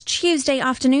Tuesday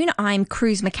afternoon. I'm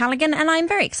Cruz McCallaghan, and I'm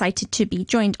very excited to be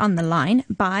joined on the line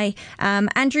by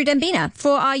Andrew Dembina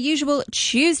for our usual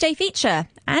Tuesday feature.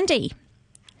 Andy.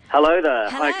 Hello there.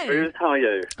 Hello. Hi, Cruz. How are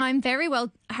you? I'm very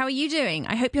well. How are you doing?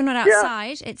 I hope you're not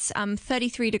outside. Yeah. It's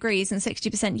 33 degrees and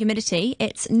 60% humidity.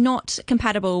 It's not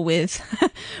compatible with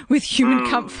with human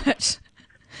comfort.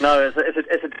 No, it's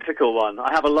a difficult one.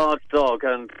 I have a large dog,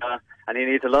 and he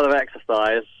needs a lot of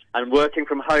exercise. I'm working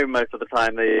from home most of the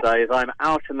time these days. I'm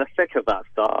out in the thick of that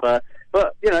stuff.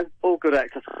 But, you know, all good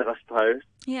exercise, I suppose.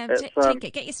 Yeah, take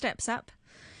it. Get your steps up.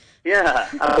 Yeah,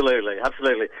 absolutely.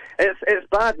 It's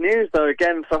bad news, though,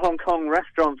 again, for Hong Kong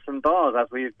restaurants and bars, as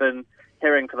we've been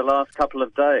hearing for the last couple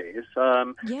of days.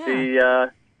 So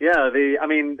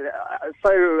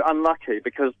unlucky,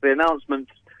 because the announcement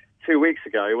 2 weeks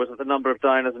ago was that the number of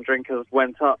diners and drinkers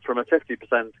went up from a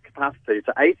 50% capacity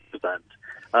to 80%.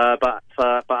 But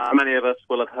many of us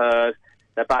will have heard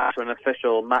they're back to an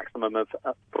official maximum of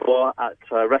 4 at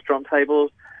restaurant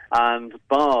tables, and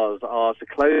bars are to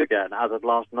close again as of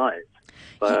last night.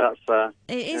 So that's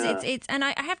it is. Yeah. It's and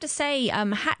I have to say,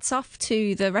 hats off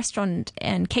to the restaurant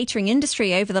and catering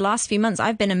industry over the last few months.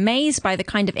 I've been amazed by the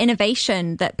kind of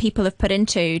innovation that people have put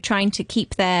into trying to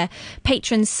keep their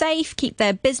patrons safe, keep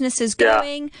their businesses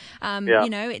going. You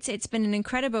know, it's been an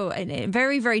incredible,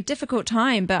 very, very difficult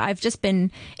time, but I've just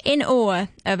been in awe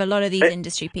of a lot of these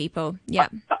industry people. Yeah,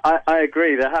 I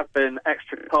agree. There have been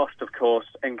extra costs, of course,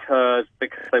 incurred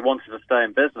because they wanted to stay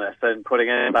in business and putting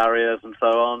in barriers and so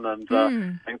on, and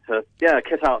to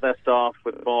kit out their staff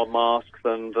with more masks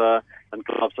and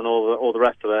gloves and all the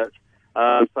rest of it.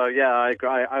 I agree.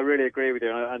 I really agree with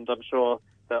you, and I'm sure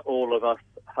that all of us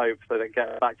hope that it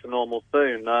gets back to normal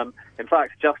soon. In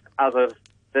fact, just as of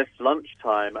this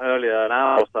lunchtime, earlier, an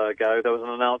hour or so ago, there was an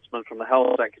announcement from the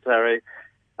Health Secretary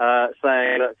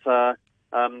saying that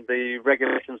the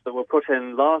regulations that were put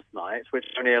in last night, which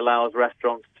only allows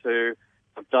restaurants to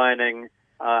have dining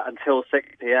until 6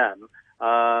 p.m.,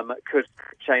 could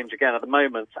change again. At the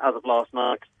moment, as of last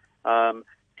night,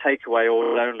 takeaway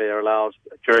or only are allowed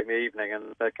during the evening,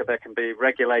 and there can be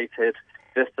regulated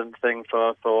distancing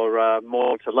for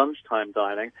more to lunchtime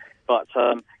dining. But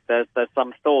there's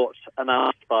some thought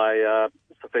announced by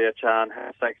Sophia Chan,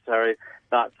 Health Secretary,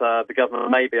 that the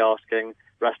government may be asking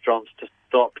restaurants to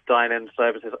stop dine-in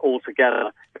services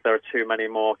altogether if there are too many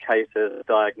more cases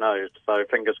diagnosed. So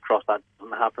fingers crossed that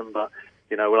doesn't happen, but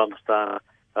we'll understand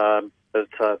that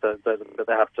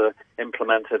they have to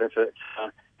implement it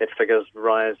if figures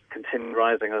continue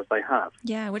rising as they have.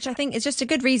 Yeah, which I think is just a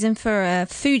good reason for a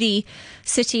foodie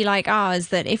city like ours,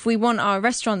 that if we want our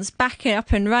restaurants back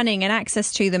up and running and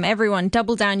access to them, everyone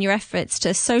double down your efforts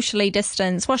to socially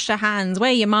distance, wash your hands,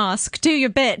 wear your mask, do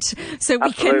your bit, so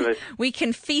we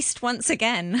can feast once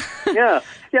again. Yeah.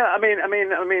 I mean,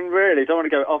 really, don't want to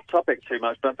go off topic too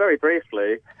much, but very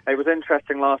briefly, it was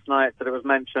interesting last night that it was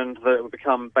mentioned that it would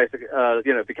become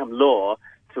become law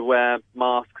to wear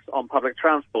masks on public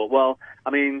transport. Well,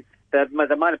 I mean, there might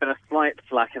have been a slight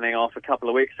slackening off a couple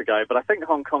of weeks ago, but I think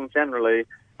Hong Kong generally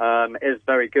is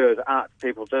very good at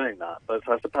people doing that. But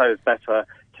I suppose better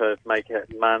to make it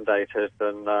mandated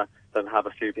than have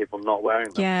a few people not wearing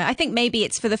them. Yeah, I think maybe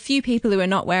it's for the few people who are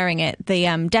not wearing it. The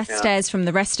death stares from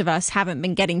the rest of us haven't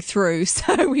been getting through,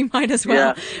 so we might as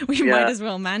well might as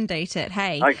well mandate it.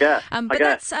 Hey, I guess. But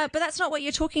that's not what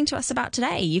you're talking to us about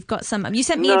today. You've got some. You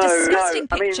sent me a disgusting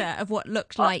picture of what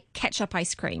looked like ketchup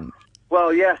ice cream.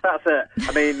 Well, yes, that's it.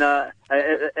 I mean,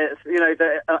 it's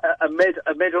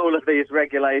amid all of these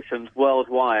regulations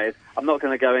worldwide. I'm not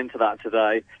going to go into that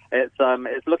today.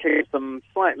 It's looking at some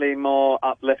slightly more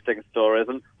uplifting stories,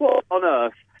 and what on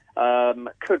earth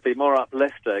could be more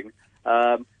uplifting?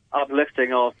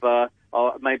 Uplifting of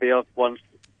maybe of one's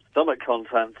stomach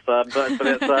contents, but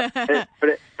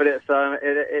it's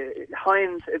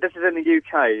Heinz. This is in the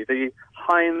UK. The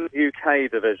Heinz UK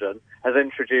division has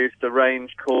introduced a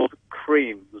range called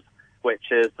Creams,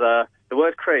 which is the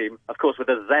word cream, of course, with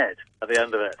a Z at the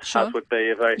end of it. Sure. That would be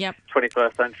a very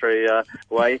 21st century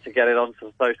way to get it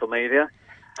onto social media.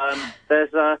 I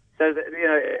don't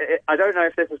know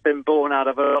if this has been born out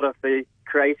of a lot of the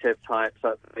creative types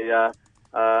at the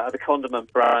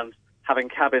condiment brand having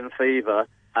cabin fever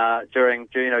during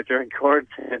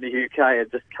quarantine in the UK,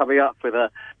 and just coming up with a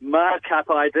madcap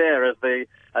idea as the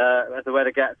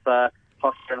weather gets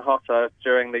hotter and hotter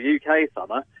during the UK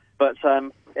summer. But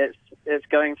it's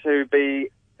going to be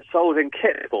sold in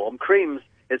kit form. Creams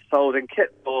is sold in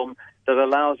kit form that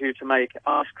allows you to make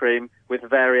ice cream with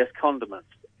various condiments.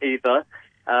 Either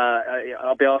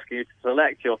I'll be asking you to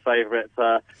select your favourite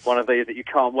one of these that you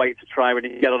can't wait to try when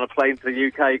you get on a plane to the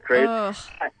UK, Chris.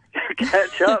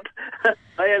 Ketchup,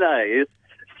 mayonnaise,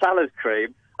 salad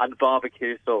cream, and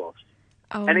barbecue sauce.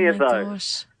 Oh, Any of my those.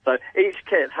 gosh. So each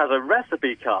kit has a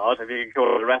recipe card, if you can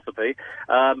call it a recipe,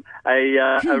 a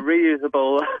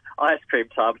reusable ice cream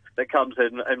tub that comes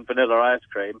in vanilla ice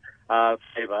cream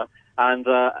flavour, and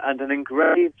an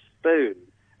engraved spoon.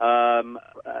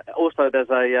 Also,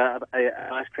 there's an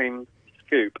ice cream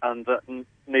scoop, and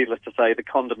needless to say, the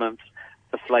condiments,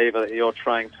 the flavour that you're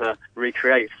trying to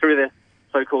recreate through this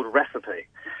so-called recipe.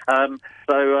 The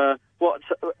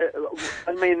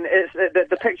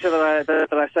picture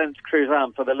that I sent to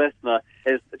Cruzan for the listener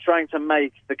is trying to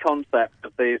make the concept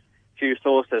of these few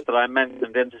sauces that I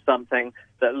mentioned into something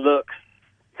that looks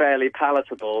fairly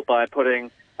palatable by putting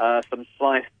some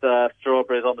sliced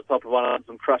strawberries on the top of one of them,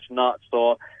 some crushed nuts,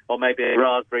 or maybe a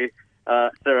raspberry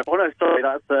syrup. Oh no, sorry,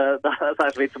 that's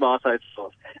actually tomato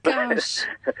sauce. Gosh.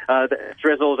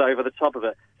 Drizzled over the top of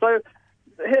it. So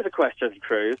here's a question,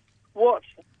 Cruz. What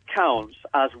counts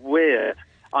as weird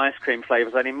ice cream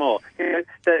flavours anymore?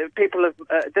 People have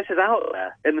this is out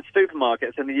there in the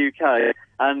supermarkets in the UK,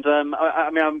 and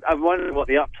I'm wondering what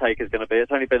the uptake is going to be.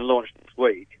 It's only been launched this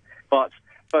week, but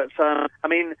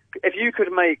if you could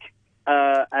make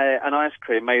an ice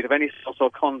cream made of any sauce or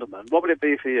condiment, what would it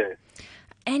be for you?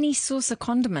 Any sauce or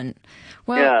condiment?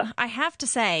 Well, I have to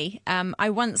say,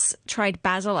 I once tried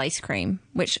basil ice cream,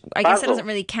 which I guess it doesn't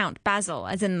really count. Basil,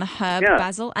 as in the herb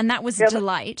basil, and that was a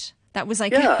delight. That was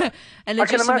like a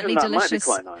legitimately delicious.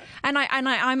 Might be quite nice.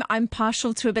 And I'm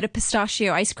partial to a bit of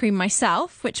pistachio ice cream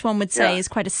myself, which one would say is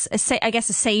quite a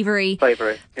savoury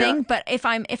thing. Yeah. But if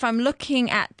I'm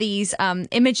looking at these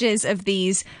images of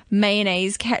these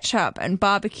mayonnaise, ketchup, and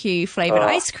barbecue flavored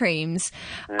ice creams,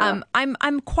 I'm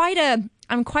quite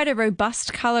a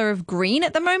robust colour of green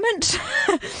at the moment.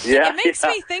 It makes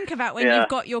me think about when you've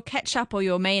got your ketchup or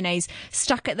your mayonnaise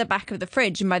stuck at the back of the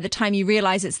fridge, and by the time you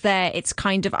realise it's there, it's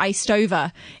kind of iced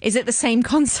over. Is it the same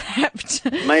concept?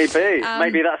 Maybe.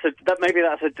 Maybe that's a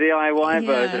DIY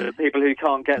version of people who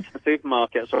can't get to the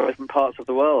supermarkets or different parts of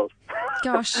the world.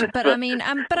 Gosh, but I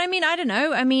don't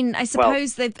know. I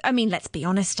suppose let's be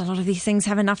honest. A lot of these things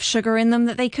have enough sugar in them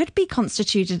that they could be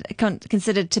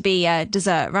considered to be a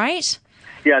dessert, right?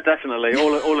 Yeah, definitely.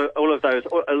 All of those.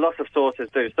 A lot of sauces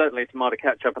do. Certainly tomato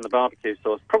ketchup and the barbecue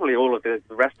sauce. Probably all of the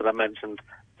rest that I mentioned,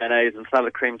 mayonnaise and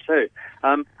salad cream too.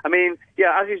 As you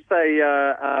say,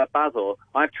 basil.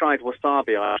 I've tried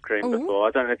wasabi ice cream before.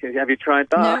 I don't know if have you tried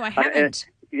that? No, I haven't.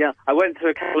 I went to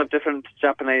a couple of different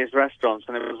Japanese restaurants,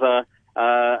 and it was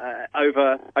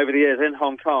over the years in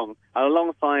Hong Kong, and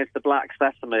alongside the black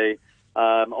sesame.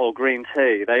 Or green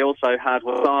tea. They also had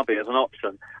wasabi as an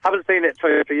option. Haven't seen it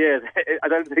for years. I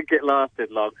don't think it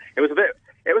lasted long. It was a bit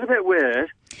weird.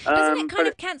 Doesn't it kind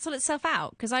of cancel itself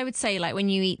out? Because I would say, like, when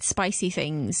you eat spicy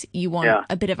things, you want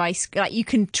a bit of ice. Like, you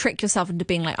can trick yourself into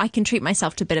being like, I can treat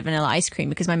myself to a bit of vanilla ice cream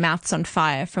because my mouth's on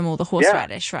fire from all the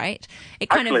horseradish, right? It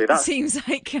kind of seems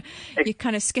like you're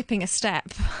kind of skipping a step.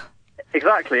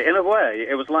 Exactly. In a way,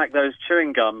 it was like those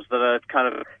chewing gums that are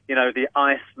kind of, the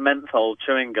ice menthol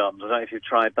chewing gums. I don't know if you've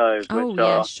tried those.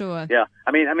 Sure. Yeah.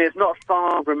 I mean, it's not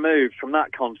far removed from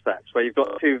that concept where you've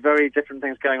got two very different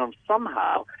things going on.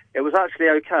 Somehow, it was actually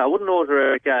okay. I wouldn't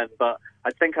order it again, but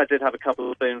I think I did have a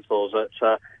couple of spoonfuls at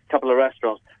a couple of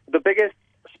restaurants. The biggest,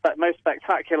 most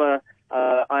spectacular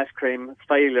ice cream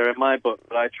failure in my book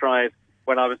that I tried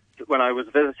when I was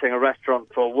visiting a restaurant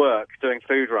for work doing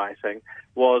food writing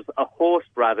was a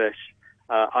horseradish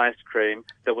ice cream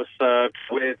that was served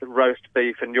with roast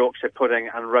beef and Yorkshire pudding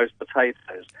and roast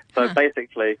potatoes. So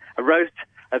basically, a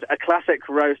classic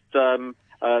roast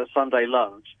Sunday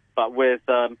lunch, but with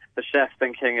the chef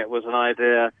thinking it was an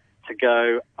idea to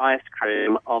go ice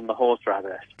cream on the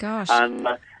horseradish. Gosh. And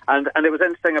it was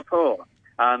in Singapore.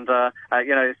 And, so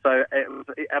it was,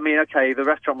 the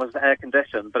restaurant was air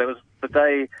conditioned, but it was the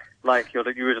day like you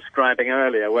were describing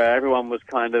earlier where everyone was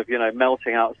kind of,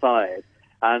 melting outside.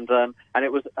 And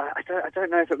it was, I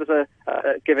don't know if it was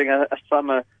giving a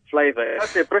summer flavour. It was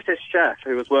actually a British chef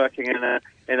who was working in a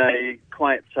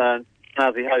quite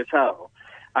snazzy hotel.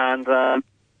 And,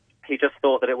 he just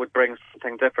thought that it would bring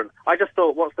something different. I just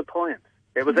thought, what's the point?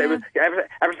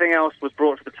 Everything else was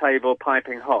brought to the table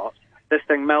piping hot. This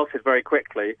thing melted very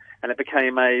quickly, and it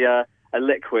became a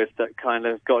liquid that kind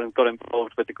of got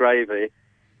involved with the gravy.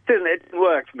 It didn't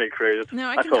work for me, Cruz. No,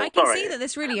 I can see that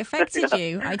this really affected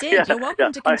you. I did. You're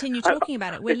welcome to continue talking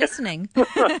about it. We're listening.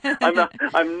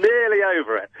 I'm nearly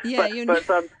over it. Yeah,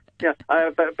 Yeah,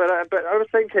 but I was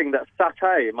thinking that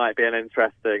satay might be an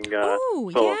interesting. Oh,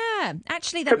 sauce. yeah.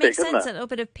 Actually, that makes sense. A little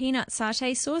bit of peanut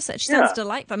satay sauce. That sounds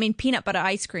delightful. I mean, peanut butter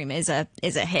ice cream is a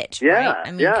hit, right?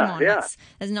 I mean, come on,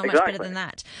 there's not much better than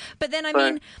that. But then, I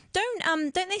mean,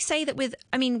 don't they say that with?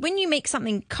 I mean, when you make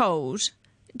something cold,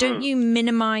 don't you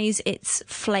minimize its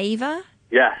flavor?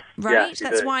 Yes. Right. Yes,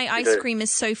 That's why ice cream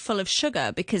is so full of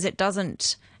sugar, because it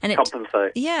doesn't. And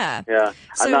compensate. Yeah.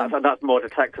 So, and that's more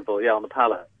detectable, on the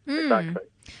palate. Exactly.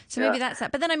 So maybe that's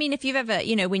that. But then, I mean, if you've ever,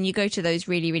 when you go to those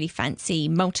really, really fancy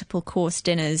multiple course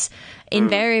dinners,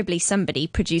 invariably somebody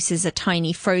produces a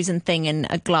tiny frozen thing in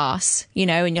a glass,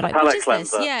 and you're like, what is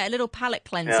this? Yeah, a little palate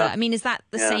cleanser. I mean, is that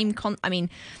the same? I mean,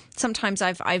 sometimes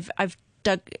I've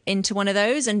dug into one of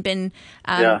those and been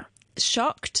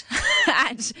shocked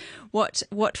at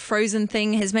what frozen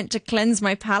thing has meant to cleanse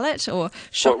my palate or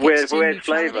shock it to weird neutrality.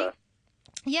 flavour.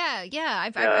 Yeah.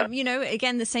 I've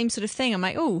again, the same sort of thing. I'm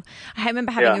like, oh, I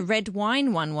remember having a red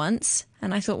wine one once,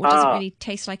 and I thought, well, it doesn't really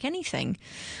taste like anything.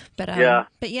 But I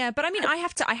mean, I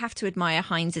have to admire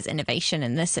Heinz's innovation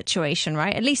in this situation,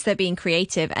 right? At least they're being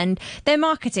creative and they're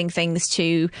marketing things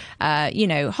to,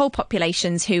 whole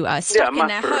populations who are stuck in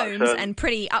their homes and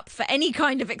pretty up for any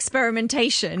kind of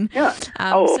experimentation. Yeah.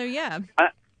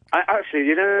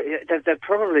 Actually, they're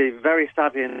probably very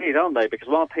savvy indeed, aren't they? Because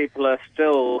while people are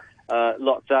still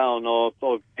locked down or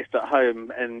based at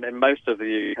home in most of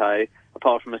the UK,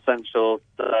 apart from essential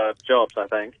jobs, I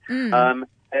think.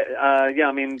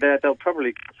 I mean, they'll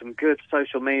probably get some good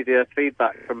social media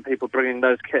feedback from people bringing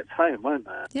those kits home, won't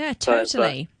they? Yeah,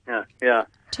 totally. Yeah.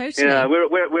 Totally. Yeah,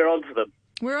 we're onto them.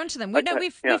 We're onto them. Okay.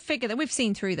 We've figured that we've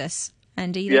seen through this.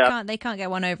 Andy, they can't get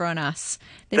one over on us.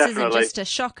 This isn't just a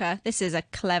shocker. This is a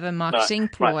clever marketing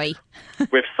ploy. Right.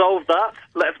 We've solved that.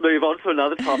 Let's move on to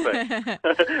another topic.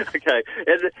 Okay.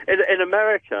 In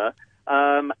America,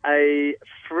 a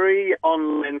free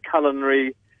online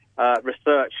culinary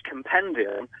research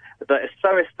compendium that is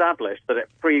so established that it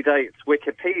predates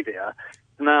Wikipedia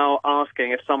is now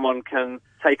asking if someone can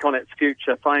take on its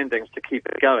future findings to keep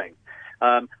it going.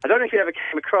 I don't know if you ever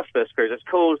came across this, Cruz. It's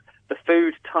called the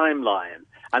Food Timeline,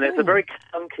 and it's a very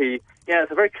clunky,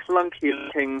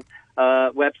 looking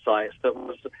website that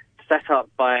was set up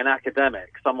by an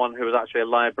academic, someone who was actually a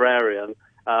librarian,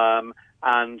 and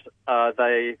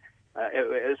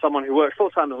someone who worked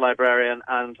full time as a librarian,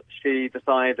 and she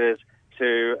decided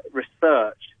to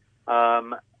research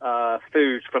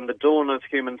food from the dawn of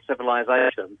human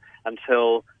civilization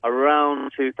until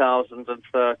around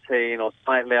 2013 or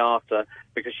slightly after,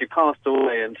 because she passed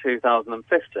away in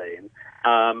 2015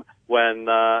 when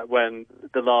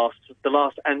the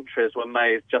last entries were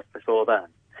made just before then.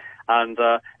 And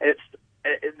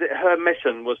her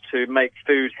mission was to make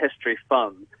food history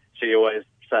fun, she always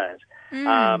said.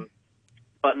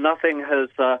 But nothing has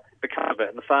become of it,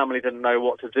 and the family didn't know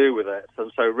what to do with it.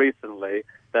 And so recently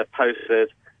they've posted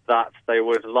that they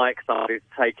would like somebody to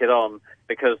take it on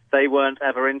because they weren't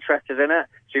ever interested in it.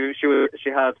 She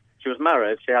was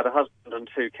married, she had a husband and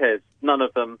 2 kids. None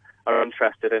of them are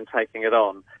interested in taking it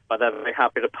on, but they're very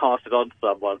happy to pass it on to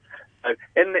someone. So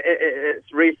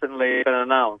it's recently been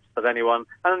announced that anyone,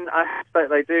 and I expect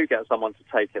they do get someone to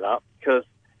take it up because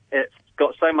it's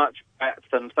got so much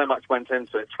depth and so much went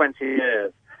into it. 20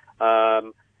 years.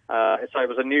 So it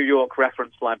was a New York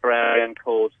reference librarian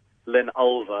called Lynn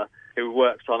Ulver who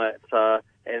worked on it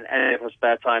in any of her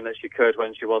spare time that she could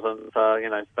when she wasn't,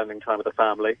 spending time with the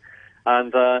family.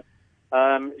 And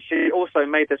she also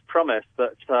made this promise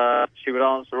that she would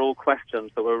answer all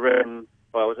questions that were written,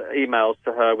 emails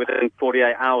to her within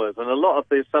 48 hours. And a lot of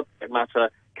the subject matter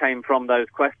came from those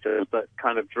questions that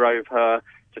kind of drove her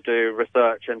to do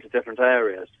research into different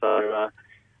areas. So,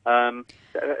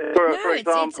 for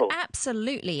example, it's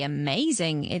absolutely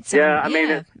amazing. It's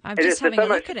I'm just having a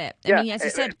look at it. I mean, as you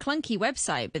said, clunky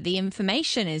website, but the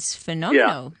information is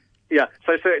phenomenal. Yeah.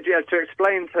 So to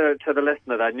explain to the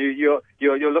listener, then you're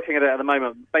looking at it at the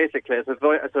moment. Basically, it's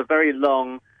a very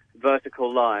long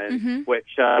vertical line,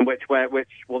 which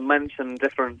will mention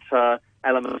different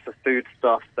elements of food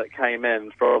stuff that came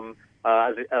in from.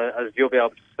 As you'll be able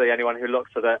to see, anyone who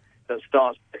looks at it, that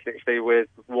starts basically with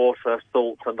water,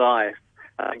 salt, and ice,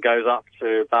 and goes up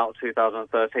to about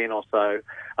 2013 or so.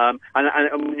 And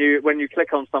when you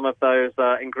click on some of those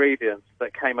ingredients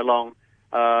that came along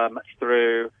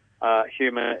through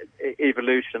human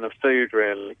evolution of food,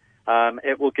 really,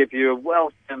 it will give you a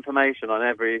wealth of information on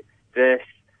every dish.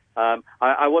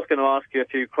 I was going to ask you a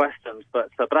few questions, but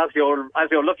as you're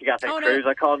looking at it, Cruz,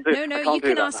 I can't do. No, you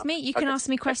can ask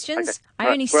me questions. Okay.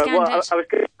 I only scanned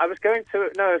it. I was going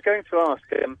to ask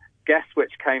him, guess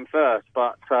which came first.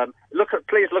 But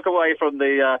please look away from the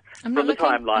timeline. I'm not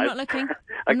looking.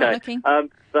 I'm not looking.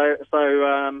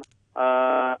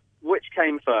 Which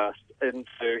came first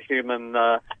into human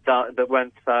that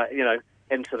went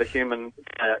into the human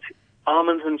diet?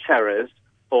 Almonds and cherries,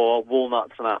 or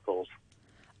walnuts and apples?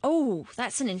 Oh,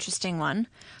 that's an interesting one.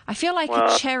 I feel like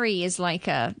a cherry is like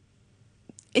it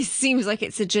seems like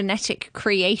it's a genetic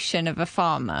creation of a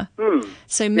farmer.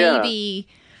 So maybe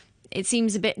it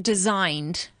seems a bit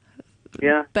designed.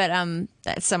 Yeah. But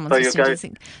that's someone's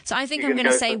instinct. So I think I'm going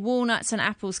to say walnuts and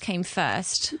apples came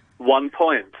first. 1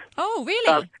 point. Oh,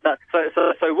 really?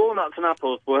 So walnuts and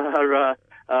apples were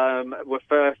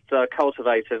first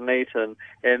cultivated and eaten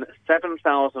in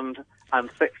 7,000 and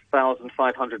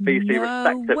 6,500 BC,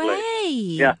 respectively. No way!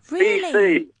 Yeah,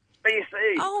 really?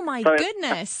 BC. Oh my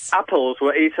goodness! Apples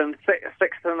were eaten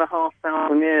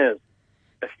 6,500 years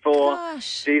before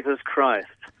Jesus Christ.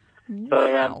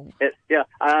 Wow.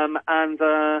 And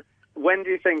when do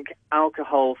you think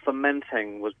alcohol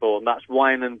fermenting was born? That's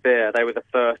wine and beer. They were the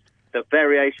first. The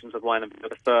variations of wine and beer were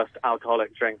the first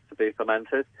alcoholic drinks to be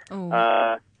fermented.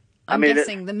 I'm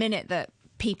guessing the minute that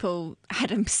people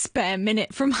had a spare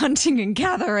minute from hunting and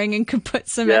gathering and could put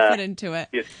some effort into it.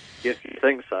 You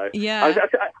think so? Yeah.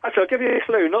 Actually, I'll give you a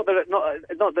clue. Not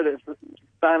that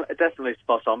it's definitely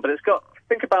spot on, but it's got.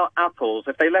 Think about apples.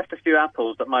 If they left a few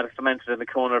apples that might have fermented in the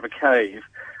corner of a cave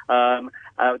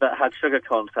that had sugar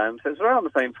content, it's around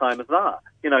the same time as that.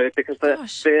 Because they're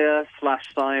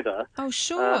beer/cider. Oh,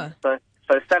 sure. So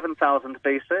 7,000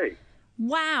 BC.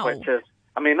 Wow. Which is,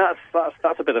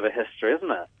 that's a bit of a history, isn't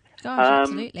it? Gosh,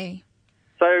 absolutely.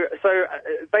 So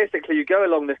basically, you go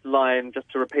along this line, just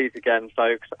to repeat again,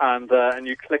 folks, and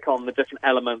you click on the different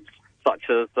elements such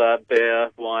as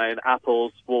beer, wine,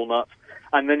 apples, walnuts,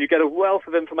 and then you get a wealth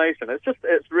of information.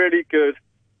 It's really good,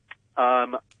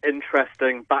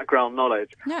 interesting background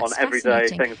knowledge on everyday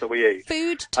things that we eat.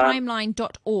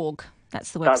 Foodtimeline.org.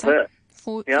 That's the website. That's it.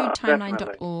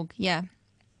 Foodtimeline.org. Yeah.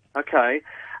 Okay,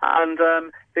 and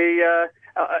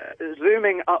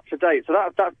zooming up to date, so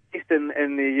that's based in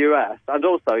the US, and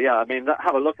also,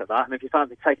 have a look at that, and if you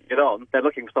fancy taking it on, they're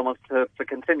looking for someone to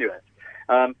continue it.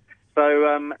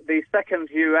 The second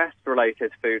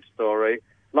US-related food story,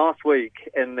 last week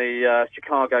in the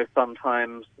Chicago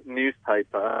Sun-Times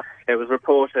newspaper, it was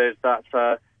reported that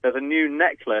there's a new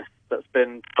necklace that's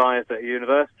been devised at a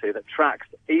university that tracks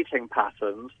eating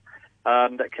patterns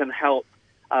that can help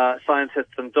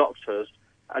scientists and doctors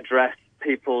address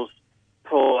people's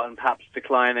poor and perhaps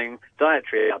declining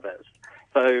dietary habits.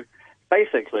 So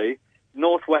basically,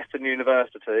 Northwestern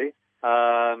University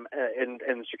in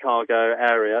the Chicago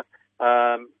area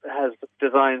has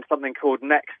designed something called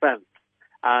Neck Sense,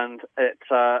 and it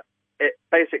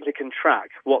basically can track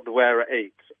what the wearer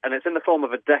eats, and it's in the form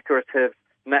of a decorative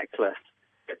necklace,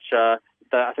 which I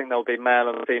think there'll be male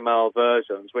and female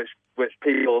versions, which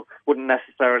people wouldn't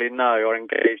necessarily know or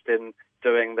engaged in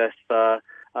doing this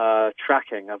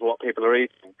tracking of what people are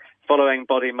eating, following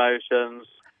body motions.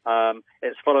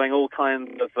 It's following all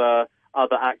kinds of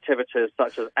other activities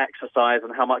such as exercise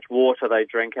and how much water they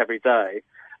drink every day,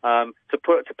 to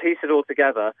piece it all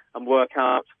together and work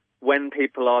out when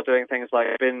people are doing things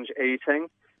like binge eating,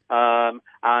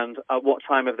 and at what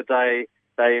time of the day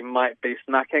they might be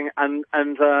snacking, and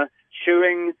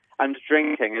chewing and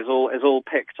drinking is all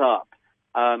picked up.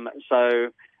 So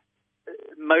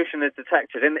motion is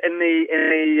detected in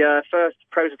the first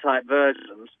prototype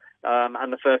versions,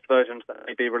 and the first versions that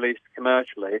may be released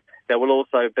commercially. There will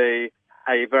also be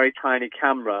a very tiny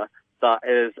camera that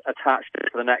is attached to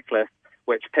the necklace,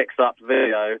 which picks up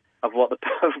video of what the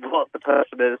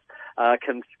person is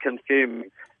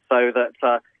consuming, so that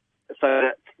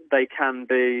they can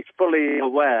be fully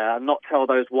aware and not tell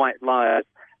those white lies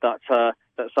that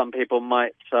some people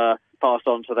might pass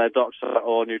on to their doctor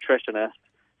or nutritionist,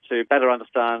 to better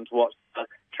understand what's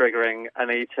triggering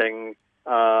an eating,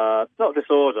 not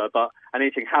disorder, but an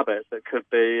eating habit that could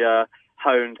be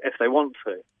honed if they want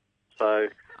to. So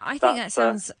I think that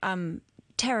sounds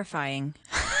terrifying.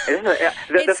 Isn't it? Yeah.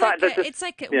 It's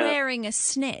like wearing a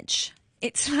snitch.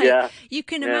 It's like you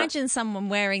can imagine someone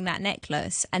wearing that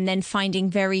necklace and then finding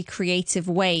very creative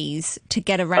ways to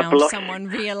get around someone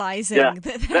realizing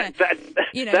that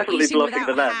they're eating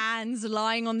without hands,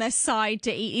 lying on their side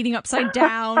to eating upside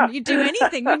down. You'd do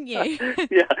anything, wouldn't you?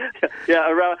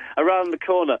 Around the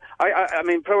corner. I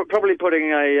mean, probably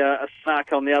putting a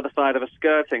snack on the other side of a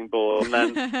skirting board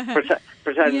and then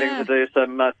pretending to do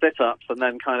some sit-ups and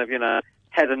then kind of,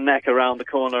 head and neck around the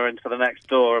corner into the next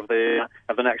door of the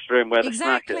next room where the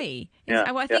snack is. Exactly.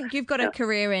 Well, I think you've got a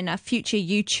career in future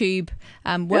YouTube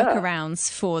workarounds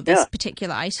for this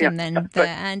particular item there,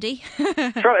 Andy.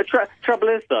 Trouble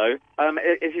is, though,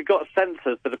 if you've got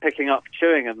sensors that are picking up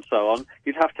chewing and so on,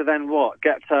 you'd have to then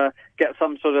get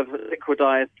some sort of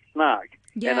liquidized snack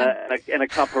in a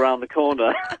cup around the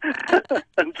corner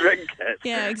and drink it.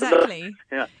 Yeah, exactly.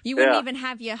 You wouldn't Yeah. even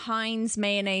have your Heinz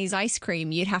mayonnaise ice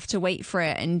cream. You'd have to wait for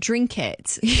it and drink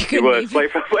it. You would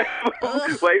wait for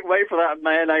that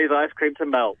mayonnaise ice cream to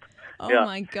melt. Oh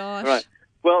my gosh! Right.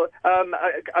 Well,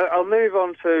 I'll move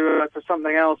on to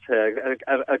something else here.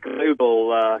 A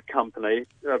global company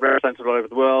represented all over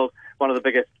the world. One of the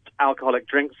biggest alcoholic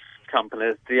drinks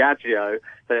companies, Diageo,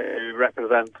 who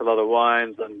represents a lot of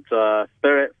wines and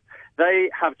spirits. They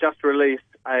have just released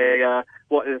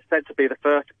what is said to be the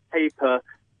first paper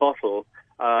bottle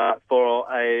for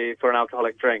an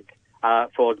alcoholic drink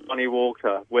for Johnny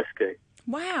Walker whiskey.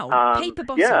 Wow, paper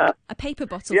bottle. Yeah. A paper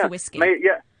bottle for whiskey.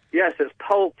 Yes, it's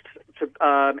pulped to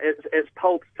it's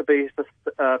pulped to be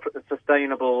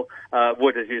sustainable.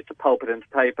 Wood is used to pulp it into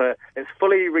paper. It's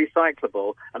fully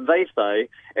recyclable, and they say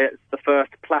it's the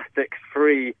first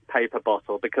plastic-free paper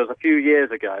bottle because a few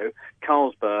years ago,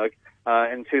 Carlsberg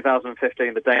in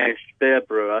 2015, the Danish beer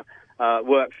brewer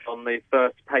worked on the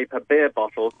first paper beer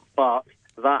bottle, but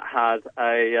that had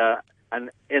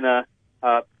an inner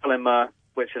polymer,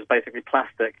 which is basically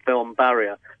plastic film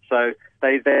barrier. So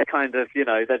they're kind of,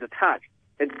 they're detached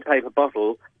into the paper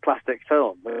bottle plastic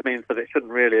film, which means that it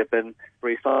shouldn't really have been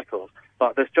recycled.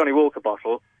 But this Johnny Walker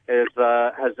bottle has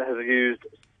used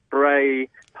spray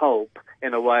pulp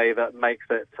in a way that makes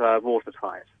it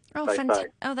watertight. Oh,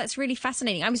 fantastic! Oh, that's really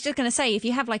fascinating. I was just going to say, if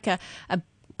you have like a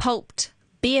pulped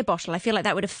beer bottle, I feel like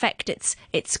that would affect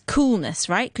its coolness,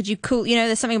 right? Could you cool?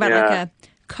 There's something about like a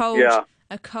cold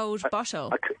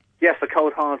bottle. Yes, a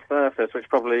cold hard surface, which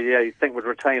probably you think would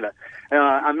retain it.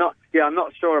 I'm not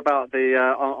sure about the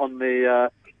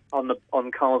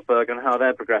on Carlsberg and how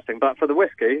they're progressing, but for the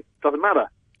whiskey, doesn't matter.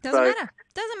 Doesn't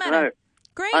matter. No.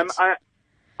 Great.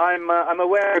 I'm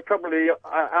aware we're probably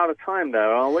out of time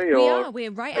there, are we? We are.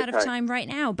 We're right out of time right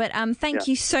now. But thank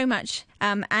you so much,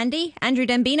 Andrew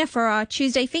Dembina, for our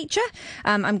Chewsday feature.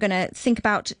 I'm going to think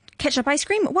about ketchup ice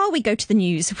cream while we go to the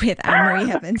news with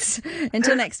Anne-Marie Evans.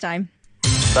 Until next time.